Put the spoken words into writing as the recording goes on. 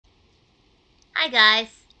Hi guys!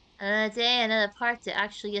 Another day, another part to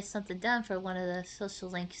actually get something done for one of the social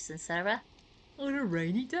links, etc. On a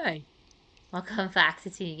rainy day. Welcome back to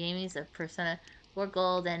Teeny Gaming's a Persona 4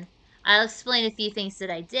 Gold, and I'll explain a few things that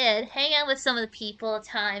I did. Hang out with some of the people at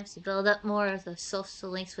times to build up more of the social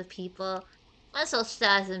links with people. Also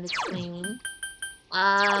stats in between.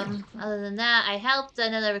 Other than that, I helped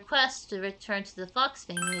another request to return to the Fox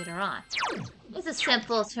family later on. It's a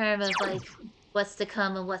simple term of like what's to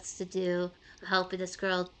come and what's to do. Helping this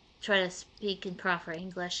girl try to speak in proper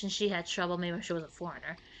English, and she had trouble. Maybe she was a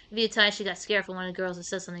foreigner. A few times she got scared from one of the girls that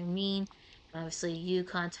said something mean. Obviously,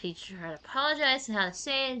 Yu-Kun teach her how to apologize and how to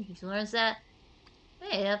say it. She learns that.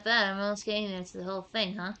 Hey, not bad. I'm almost getting into the whole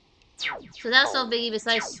thing, huh? So that's no biggie.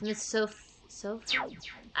 Besides Miss Sophie.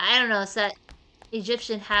 I don't know. It's that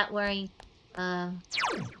Egyptian hat wearing um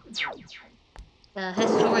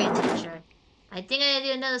historian teacher. I think I'm gonna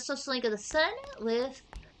do another social link of the sun with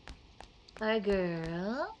our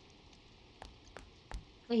girl.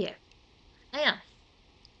 Right here. I am.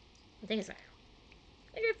 I think it's right.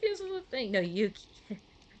 I confuse with the thing. No, Yuki.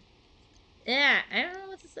 Yeah, I don't know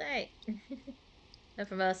what to say. Not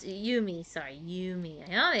from us. Yumi. Sorry, Yumi.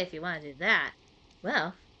 I if you want to do that.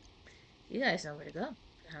 Well, you guys know where to go and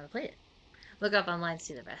how to play it. Look up online to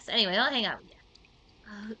see the rest. Anyway, I'll hang out with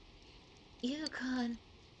you. Yu-Kun.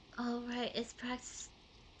 Alright, it's practice.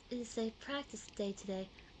 It's a practice day today.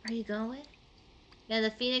 Are you going? Yeah, the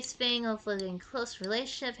Phoenix thing, hopefully they're in close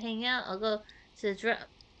relationship, hang out. I'll go to the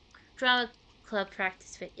drama club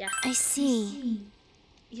practice fit, yeah. I see.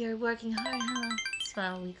 You're working hard, huh?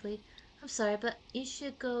 Smile weakly. I'm sorry, but you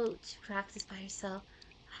should go to practice by yourself.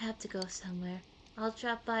 I have to go somewhere. I'll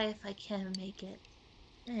drop by if I can make it.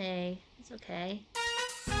 Hey, it's okay.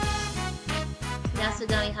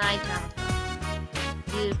 Yasugami High Drama Club.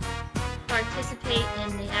 You participate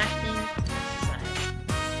in the acting exercise.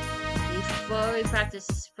 Before we practice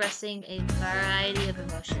expressing a variety of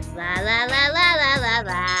emotions. La la la la la la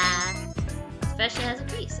la. Expression has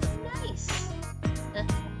increased. Oh, nice.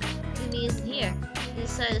 Yumi isn't here. He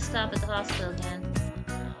decided to stop at the hospital again.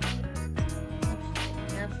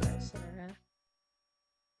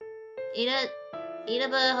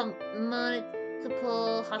 Inaba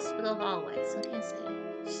Municipal Hospital hallway. So I can't say it.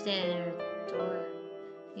 She's standing at the door.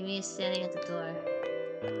 Yumi is standing at the door.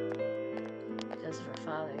 Because of her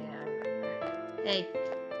father, yeah, I remember. Hey.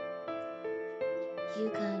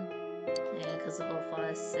 Yu-Kun. Yeah, because the whole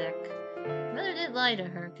father's sick. Mother did lie to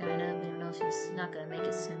her, kind of, even though she's not gonna make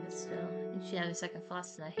it soon, but still. And she having second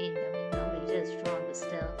thoughts and I hate him. I mean, nobody did is wrong, but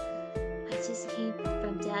still. I just came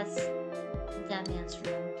from that man's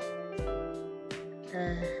room.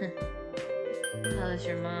 How was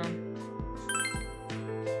your mom?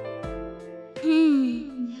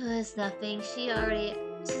 It was nothing. She's already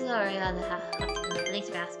out of the hospital. Thanks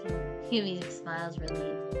for asking. Yumi smiles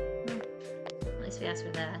relieved. At least we asked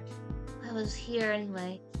for that. I was here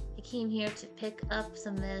anyway. I came here to pick up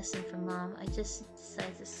some medicine for Mom. I just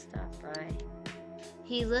decided to stop by.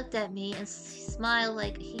 He looked at me and smiled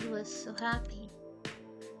like he was so happy.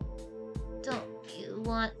 Don't you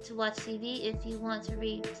want to watch TV? If you want to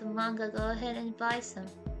read some manga, go ahead and buy some.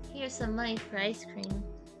 Here's some money for ice cream.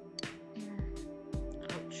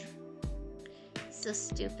 Ouch. So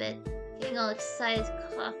stupid. Getting all excited,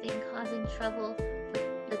 coughing, causing trouble.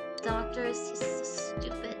 The doctors, he's so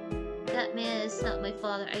stupid. That man is not my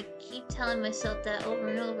father. I keep telling myself that over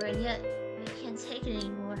and over, and yet I can't take it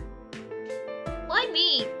anymore. Why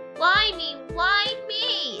me? Why me? Why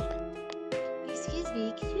me? Excuse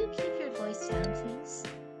me, could you keep your voice down, please?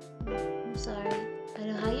 I'm sorry. I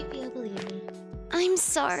know how you feel, believe me. I'm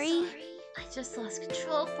sorry. I just lost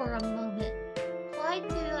control for a moment. Why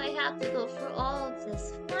do I have to go through all of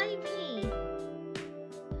this? Why me?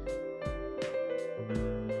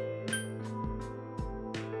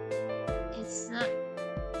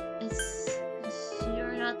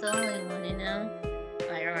 You're not the only one, you know?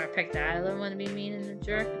 Like, I'm gonna pick the other one to be mean and a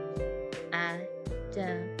jerk? I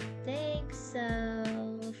don't think so.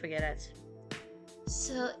 Forget it.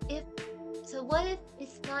 So what if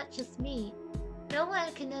it's not just me? No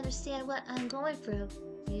one can understand what I'm going through.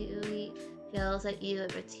 Yui yells at you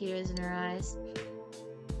with tears in her eyes.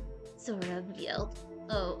 Sort of yelled.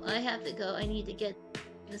 Oh, I have to go. I need to get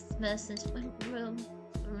this medicine to my room.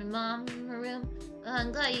 For my mom in her room.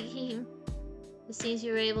 I'm glad you came. It seems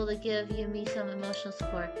you were able to give Yumi some emotional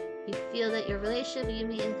support. You feel that your relationship with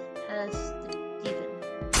Yumi has deepened.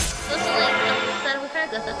 With her,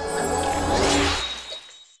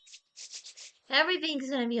 everything's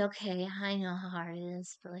gonna be okay. I know how hard it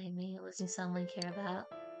is, believe me, losing someone you care about.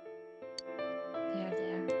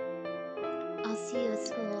 There. I'll see you at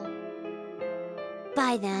school.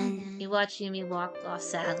 Bye then. You watch Yumi walk off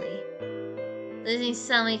sadly. Losing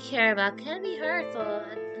someone you care about can be hurtful.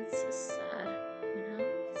 It's just sad, you know?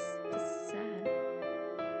 It's sad.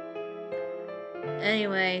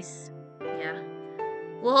 Anyways, yeah.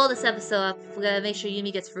 We'll hold this episode up. We gotta make sure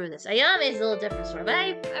Yumi gets through this. Ayame is a little different story, but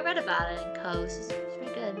I read about it in Coast. It's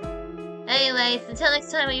pretty good. Anyways, until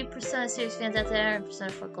next time, all you Persona series fans out there and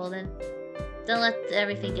Persona 4 Golden, don't let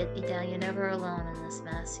everything get you down. You're never alone in this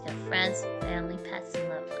mess. You got friends, family, pets, and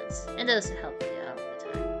loved ones. And those who help you out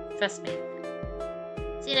all the time. Trust me.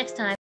 See you next time.